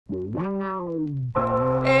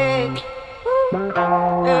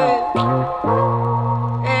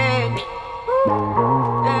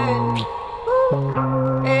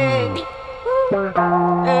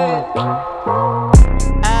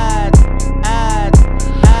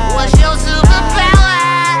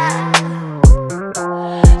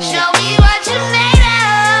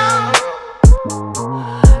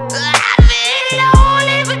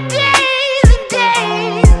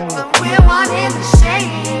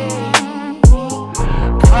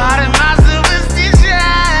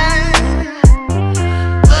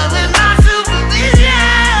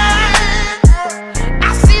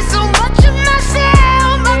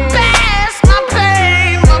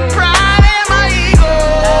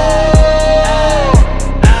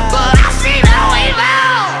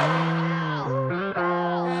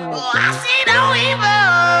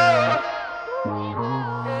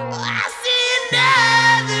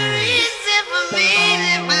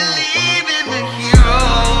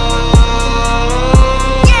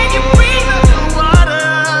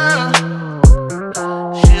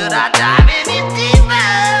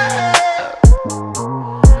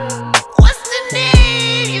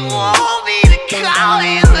call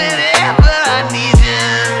you whenever I need you.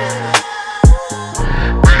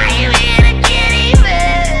 I am here to get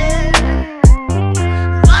even.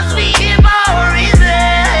 Once we get more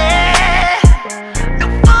reason. No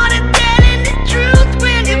fun in telling the truth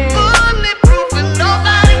when you're bulletproof and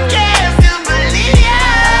nobody cares to believe you.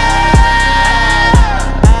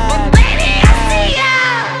 But baby, I see you,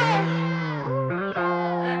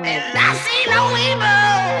 and I see no evil.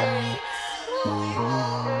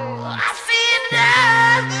 I see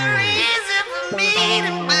another reason for me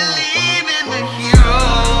to believe in the hero.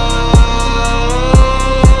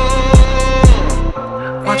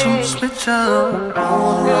 Watch 'em switch up. I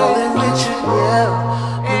wanna roll it with you, yeah.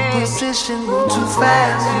 New position, move too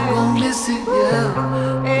fast, you gon' miss it, yeah.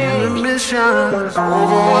 Intermissions,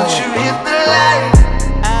 over once you hit the light.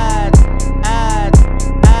 Add.